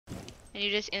and you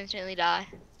just instantly die.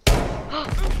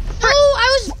 Oh,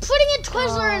 I was putting a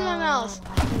Twizzler in my mouth.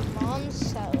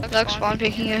 Mom's so. Duck spawn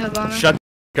picking a Habana. Shut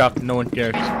up, no one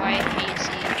cares. That's why I hate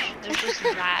Siege. There's just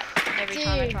that every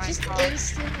time I try and just talk.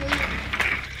 instantly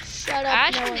shut up.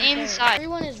 Ashton no one cares. inside.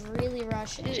 Everyone is really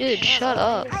rushing. Dude, shut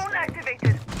up.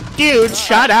 Dude,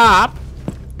 shut up.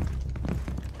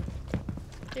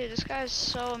 Dude, this guy's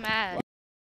so mad.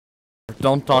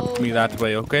 Don't talk to me that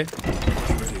way, okay?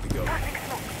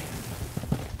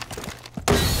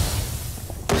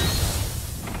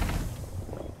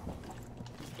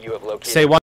 You have located. Say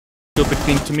one stupid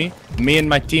thing to me. Me and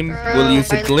my team will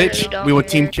use a I literally glitch. don't We will care.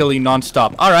 team kill you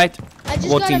non-stop. Alright. I just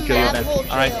We'll got team a kill you mad then. hole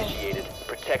Alright. kill. Initiated.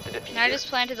 Protect the diffuser. I just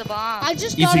planted the bomb. I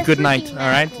just got Easy a good night, freaking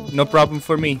alright? mad hole No kill. problem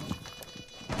for me.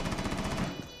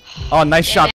 Oh, nice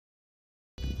shot.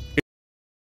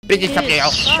 Dude,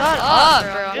 shut up,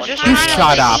 bro. You Just You trying to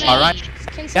shut up, listen. alright?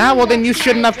 Can Yeah, someone well then watch you my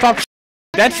shouldn't have dog? talked.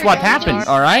 That's what happened, I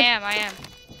alright? am.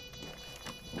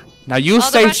 Now you All the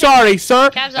say Russians- sorry, sir,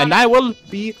 Cabs on and me. I will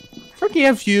be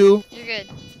forgive you. You're good.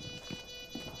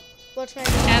 Watch my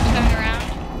Cabs coming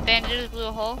around. Bandit just blew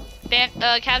a hole.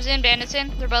 Cabs in, bandits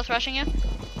in. They're both rushing you.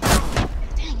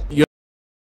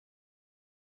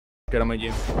 Get on my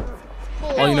game.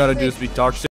 Holy All you know how to frick. do is be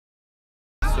toxic.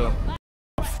 So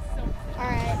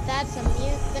Alright, that's a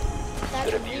mute.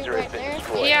 That's The a mute diffuser right has been there.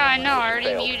 destroyed. Yeah, I know. I already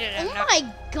Failed. muted Oh him. No. my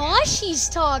gosh, he's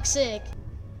toxic.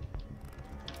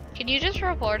 Can you just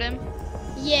report him?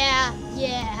 Yeah.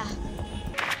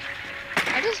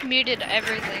 I just muted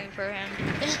everything for him.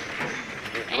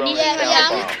 Your drone Anything has Yeah, that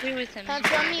found yeah. has to do with him. That's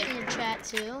what I'm muting the chat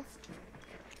too.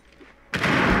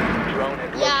 bomb. Drone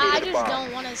has Yeah, I located a just bomb.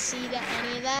 don't want to see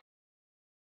any of that.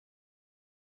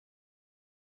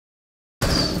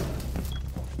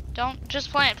 Don't just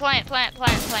plant. Planting,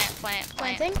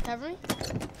 cover me.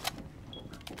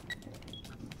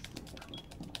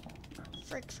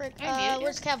 Frick. I muted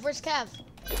Where's Cav?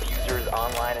 Diffuser is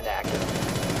online and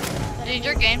active. Dude,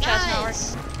 your game chat's not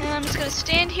Nice. working. I'm just gonna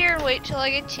stand here and wait till I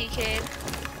get TK'd.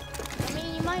 I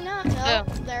mean, you might not. No, Yeah.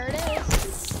 there it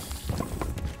is.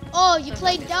 Oh, you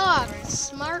played dog.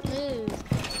 Smart move.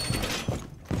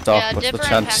 Yeah, what's the different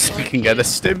chances impact we on can get a you.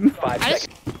 stim? 5 I just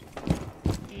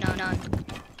seconds. no none.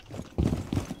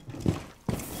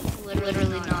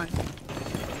 Literally none.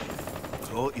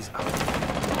 Throw is out. Do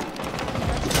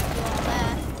all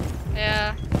that.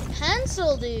 Yeah.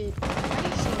 Pencil, dude.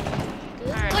 Crazy.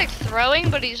 Good. He's like throwing,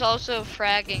 but he's also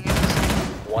fragging.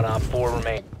 1 on 4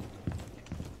 remain.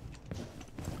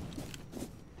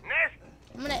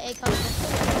 I'm gonna ACOG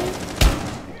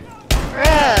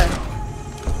Bruh.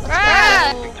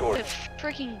 Victorious.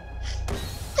 Freaking.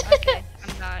 Okay,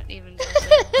 I'm not even gonna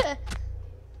say. pistol.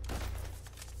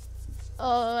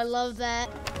 Oh, I love that.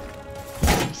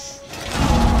 Nice.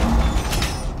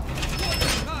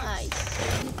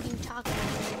 You talk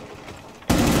about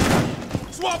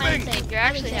it. Swapping! You're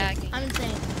actually hacking. I'm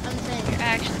insane. You're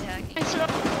actually hacking.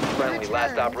 Friendly, last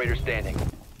turn. operator standing.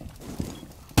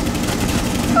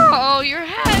 Oh, you're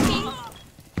hacking.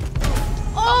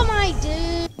 Oh my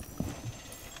dude.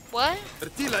 What?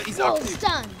 Fertila is Whoa, active.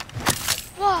 stun.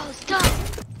 Whoa, stop.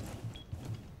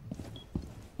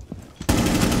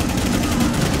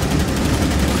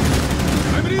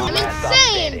 I'm real. I'm Last stop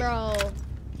insane, standing. bro.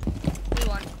 We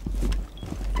won.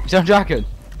 Jump jacket.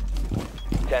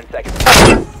 10 seconds.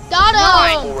 Got him.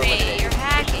 Fine, Ray, you're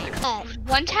hacking.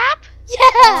 One tap?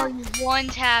 Yeah. One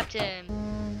tapped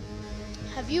him.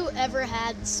 Have you ever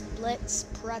had splits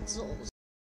pretzels?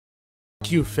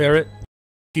 Q ferret.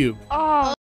 Q.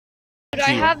 Oh, dude, I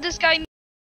Cute. have this guy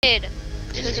mid.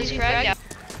 Because he's fragged out.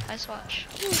 Nice watch.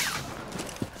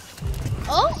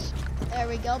 Oh, there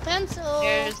we go, pencil.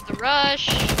 There's the rush.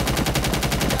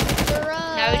 The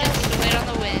rush. Now we just need to wait on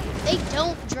the wind. They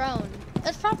don't drone.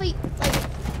 That's probably like,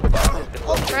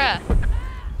 Oh, bruh.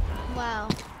 wow.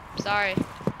 Sorry.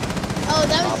 Oh,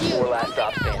 that Op was 4 you. last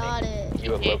stop Got standing. it.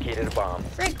 You have located a bomb.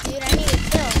 Frick, dude, I need a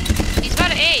kill. He's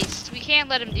got an ace. We can't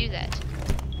let him do that.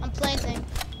 I'm planting.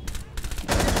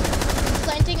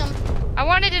 I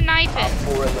wanted to knife Op him.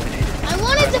 4 eliminated. I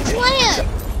wanted to plant.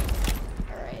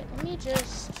 All right, let me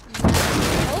just.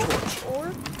 Oh,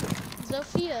 or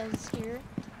Zofia is here.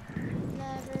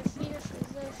 Never fear for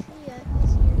Zofia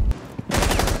is here.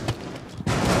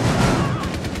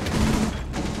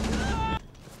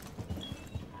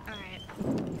 Alright.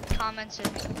 Commented.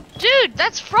 Dude,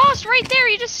 that's Frost right there.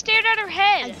 You just stared at her I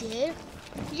head. did.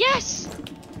 Yes.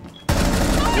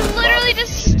 You literally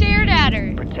just stared at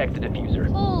her. Protect the diffuser.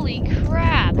 Holy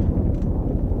crap.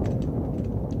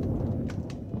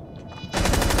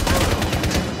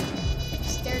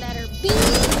 Stared at her. Beam.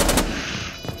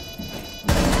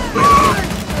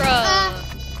 Bro.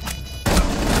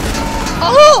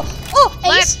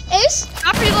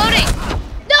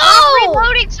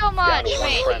 so much, Down to one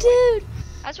mate. friendly. Dude,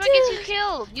 That's what gets you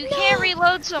killed. You can't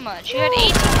reload so much. You had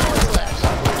 18 bullets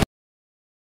left.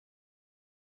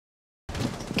 I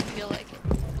feel like it.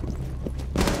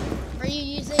 are you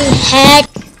using hack?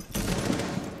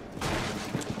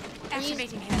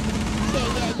 Activating head.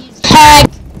 Yeah, use hack.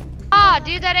 Ah,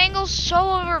 dude, that angle's so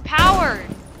overpowered.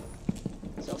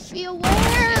 Sophia,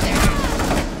 where?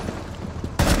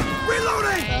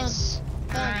 Reloading! Nice.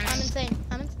 I'm insane.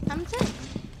 I'm insane.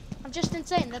 I'm just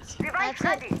insane. That's it.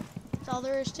 That's all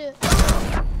there is to it.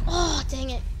 Oh, dang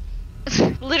it.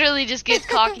 Literally just gets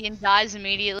cocky and dies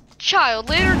immediately. Child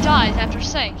later dies after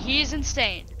saying he's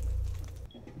insane.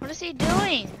 What is he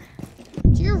doing?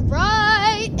 To your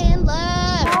right and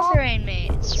left. Small brain,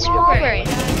 mate. Small brain.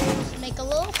 Just make a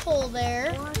little hole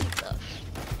there. What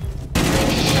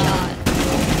the shot.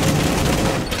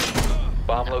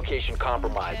 Bomb location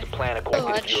compromised. The plan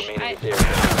according to you remain in I- this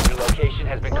area. Your location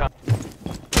has been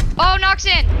Oh, knocks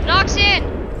in! Knocks in!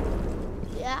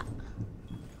 Yeah.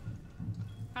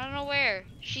 I don't know where.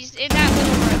 She's in that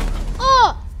little room.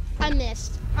 Oh, I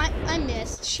missed. I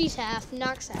missed. She's half.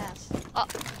 Knocks half.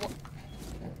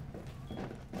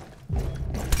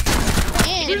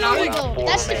 And did not there we win. go. Four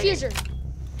That's remaining. diffuser.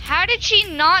 How did she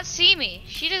not see me?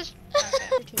 She just.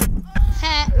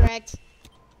 Hat wrecked.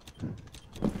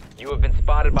 You have been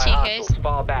spotted by TKs. hostiles.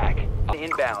 Fall back.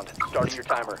 Inbound. Starting your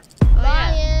timer. Oh,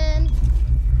 yeah.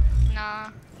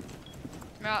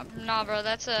 Ryan. Nah, bro.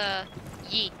 That's a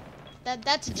yeet.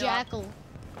 That's a jackal.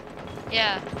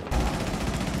 Yeah.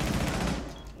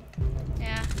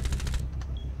 Yeah.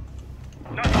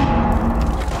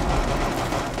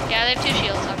 Yeah, they have 2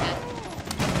 shields. I'm good.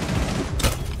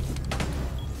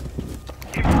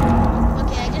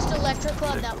 Okay, I just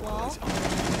electroclub that wall.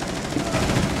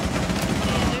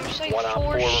 Yeah, there's like One on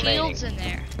 4 4 shields in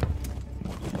there.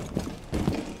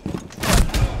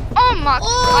 Oh my!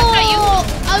 Oh,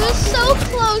 I was so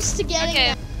close to getting Okay.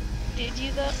 that. Did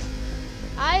you though?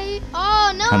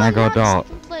 Oh no, Can I I'm go not in dark?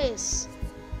 second place.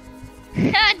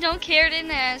 Don't care.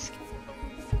 Didn't ask.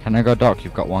 Can I go doc?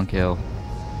 You've got 1 kill.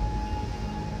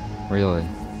 Really?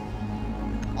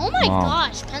 Oh my Wow.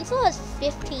 gosh, Pencil has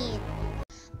 15.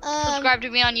 Subscribe to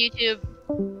me on YouTube.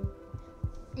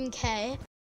 Okay.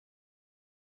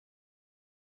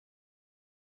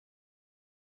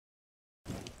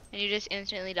 And you just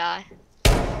instantly die.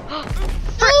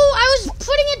 Oh, I was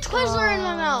putting a Twizzler in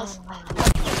my mouth.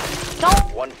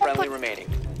 Don't. One friendly remaining.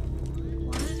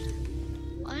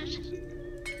 What?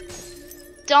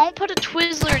 Don't put a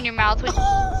Twizzler in your mouth when.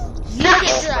 All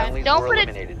Nice. friendlies Don't were put it-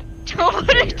 eliminated. Don't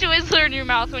put a Twizzler in your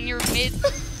mouth when you're mid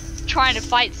trying to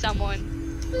fight someone.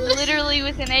 Literally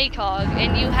with an ACOG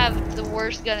and you have the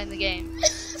worst gun in the game.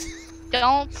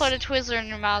 Don't put a Twizzler in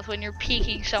your mouth when you're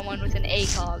peeking someone with an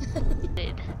ACOG.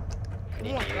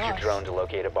 Need to use your drone to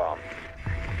locate a bomb.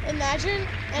 Imagine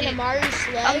an Dude, Amari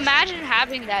sledge. Imagine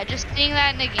having that, just seeing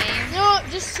that in a game. No,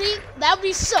 just see, that would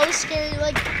be so scary.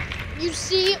 Like, you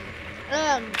see,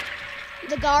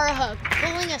 the Garahug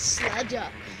pulling a sledge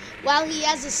up while he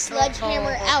has his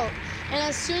sledgehammer out. And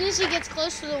as soon as he gets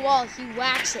close to the wall, he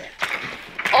whacks it.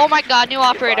 Oh my god, new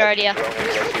operator Advise idea. your drone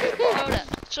has located a bomb. Hold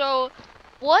up. So,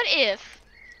 what if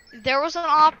there was an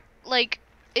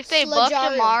if they buffed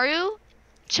Sledgearu. Amaru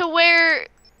to where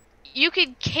you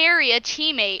could carry a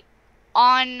teammate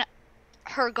on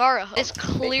her Gara hook as Make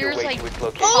your clear as way like to its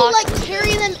location. Oh, like Possibly.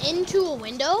 carry them into a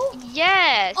window?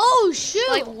 yes, Oh, shoot.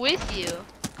 like with you.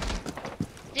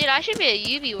 Dude, I should be a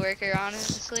UV worker,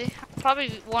 honestly. Probably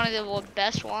one of the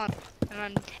best ones. And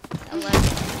I'm 11.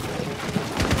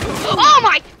 Oh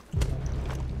my!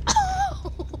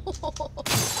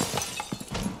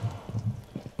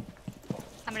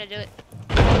 I'm gonna do it.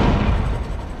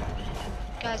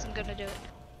 Guys, I'm gonna do it.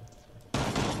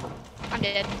 I'm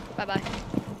dead. Bye bye.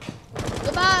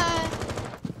 Goodbye.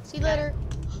 See you later.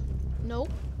 Nope.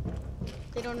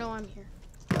 They don't know I'm here.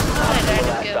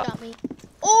 Got me.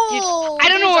 Oh, I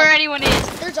don't know there's where a- anyone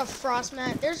is. There's a frost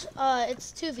mat. There's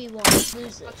it's 2v1.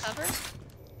 Lose What this. cover?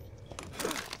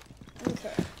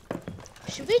 Okay.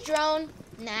 Should we drone?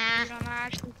 Nah. I'm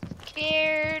actually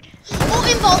scared.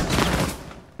 Oh, in vault.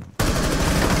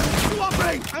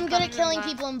 Swapping! I'm good at killing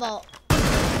people in vault.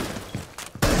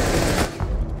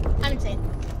 I'm insane.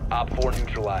 Op 4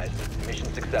 neutralized.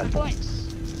 Mission successful.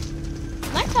 Points.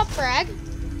 Am I top frag?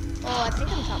 Oh, I think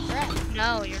I'm top frag.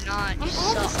 No, you're not. You I'm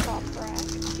suck. almost top frag.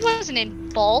 He wasn't in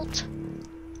Bolt.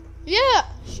 Yeah,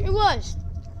 sure was.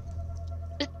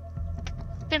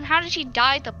 Then how did she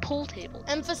die at the pool table?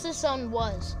 Emphasis on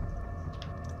was.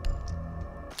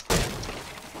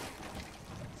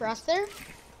 Frost there?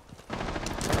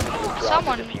 Drop the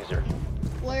Someone- diffuser.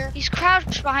 Where? He's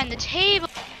crouched behind the table.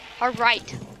 Our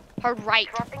right. Hard right.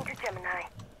 Dropping to Gemini.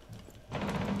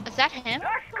 Is that him?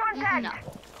 No.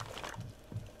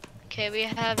 Okay, we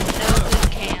have no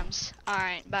good cams.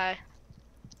 Alright, bye.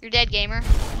 You're dead, gamer.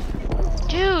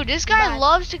 Dude, this guy Bye.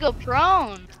 loves to go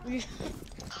prone. He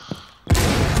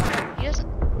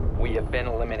doesn't. We have been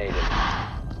eliminated.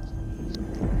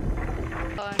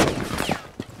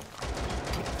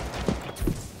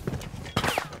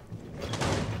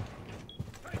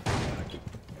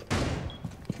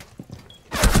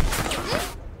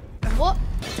 What?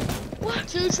 What?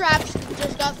 2 traps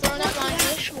just got thrown at my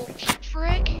Actual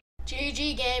frick.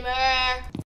 GG gamer.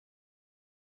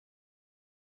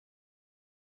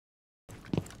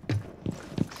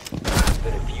 The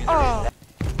diffuser Oh.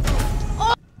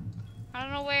 I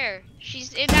don't know where.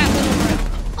 She's in that little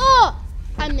room. Oh,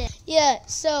 I missed. Yeah.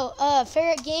 So,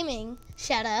 Ferret Gaming,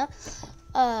 shout out.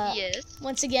 Yes.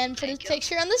 Once again, put his Thank you.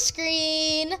 picture on the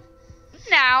screen.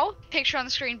 Now, picture on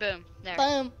the screen. Boom. There.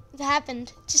 Boom. It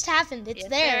happened. Just happened. It's Yes,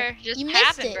 there. sir. Just You missed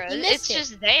happened, it. bro. You missed It's it.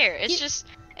 just there. It's You- just.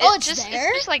 Oh, it's just, there?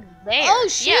 It's just like there. Oh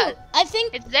shoot! Yeah, I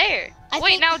think it's there. I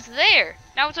Wait, think- now it's there.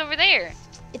 Now it's over there.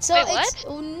 it's wait, it's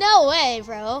no way,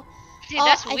 bro. Dude, Oh,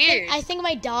 that's I weird. I think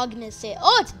my dog missed it.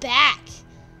 Oh, it's back.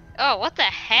 Oh, what the My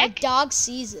heck? dog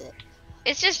sees it.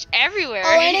 It's just everywhere.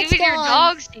 Oh, and it's Even your gone.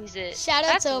 dog sees it. Shout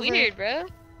That's out's over. weird, bro.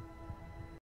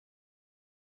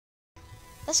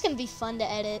 That's gonna be fun to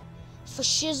edit. For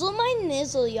shizzle my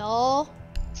nizzle, y'all.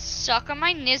 Suck on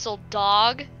my nizzle,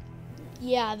 dog.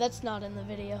 Yeah, that's not in the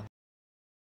video.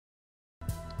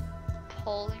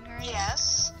 Polling right.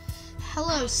 Yes.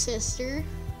 Hello, sister.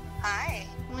 Hi.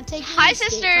 Want to take me Hi, to the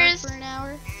skate park sisters. for an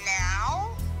hour?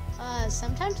 Now?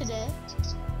 Sometime today.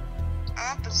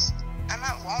 I'm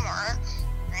at Walmart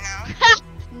right now.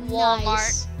 Walmart.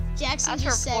 Nice. Jackson That's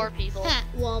just for said, poor people. "Ha,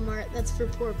 Walmart. That's for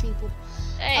poor people."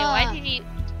 Hey, why did you?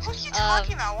 What are you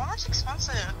talking about? Walmart's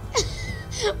expensive.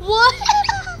 What?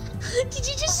 Did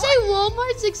you just say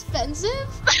Walmart's expensive?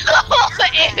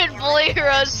 And bully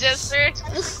her sister.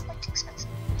 It's quite expensive.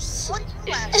 What are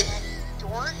you laughing at,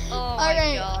 dork? Oh All my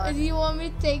right. god. Do you want me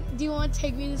to take? Do you want to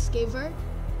take me to the skate park?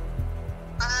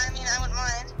 I mean, I wouldn't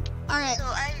mind. All right. So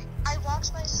I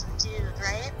walked by some dude,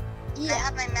 right? I Yeah.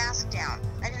 had my mask down.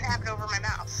 I didn't have it over my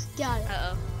mouth. Got it.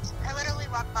 Uh oh. I literally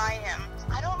walked by him.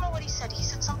 I don't know what he said. He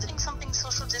said something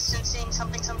social distancing,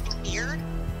 something beard.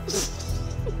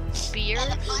 Beer.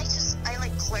 And I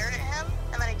like glared at him,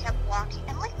 and then I kept walking.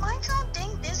 And like, mind your own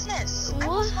dang business. I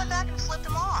almost went back and flipped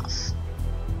him off.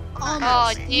 I'm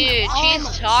not Oh, gonna dude, say it. she's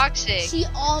Almost. toxic. She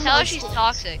almost. Tell her she's did.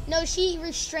 toxic. No, she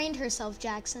restrained herself,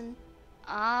 Jackson.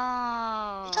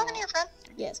 Oh. You talking to your friend?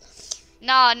 Yes.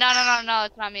 No,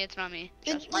 it's not me, it's not me.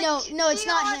 Trust me. No, it's the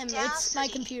not him. It's my audacity.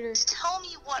 computer. Just tell me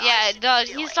what Yeah, I it should does.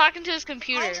 be He's doing. talking to his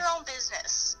computer. Mind your own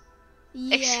business.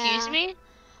 Yeah. Excuse me?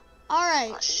 All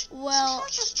Oh, right. Some Well, people are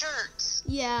just jerks.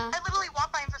 yeah. I literally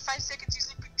walked by him for 5 seconds. He's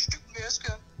like, "Put your mask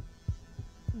on."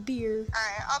 Beer.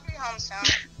 Alright, I'll be home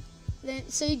soon. Then,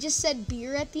 so you just said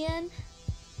beer at the end?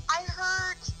 I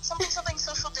heard something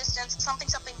social distance, something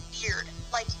beard.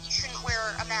 Like, you shouldn't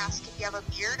wear a mask if you have a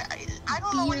beard. I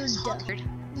don't know what he was Beard.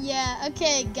 talking. Yeah.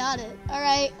 Okay. Got it. All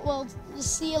right. Well,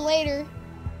 see you later.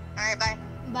 Alright, bye.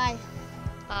 Bye.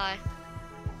 Bye.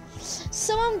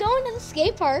 So I'm going to the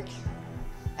skate park.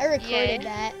 I recorded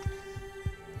Yeah. that.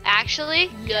 Actually,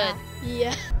 good.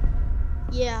 Yeah.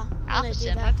 Yeah. I'm Alpha gonna do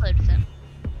Sim, I that. played with him.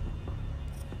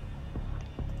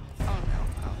 Oh no,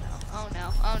 oh no, oh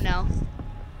no, oh no.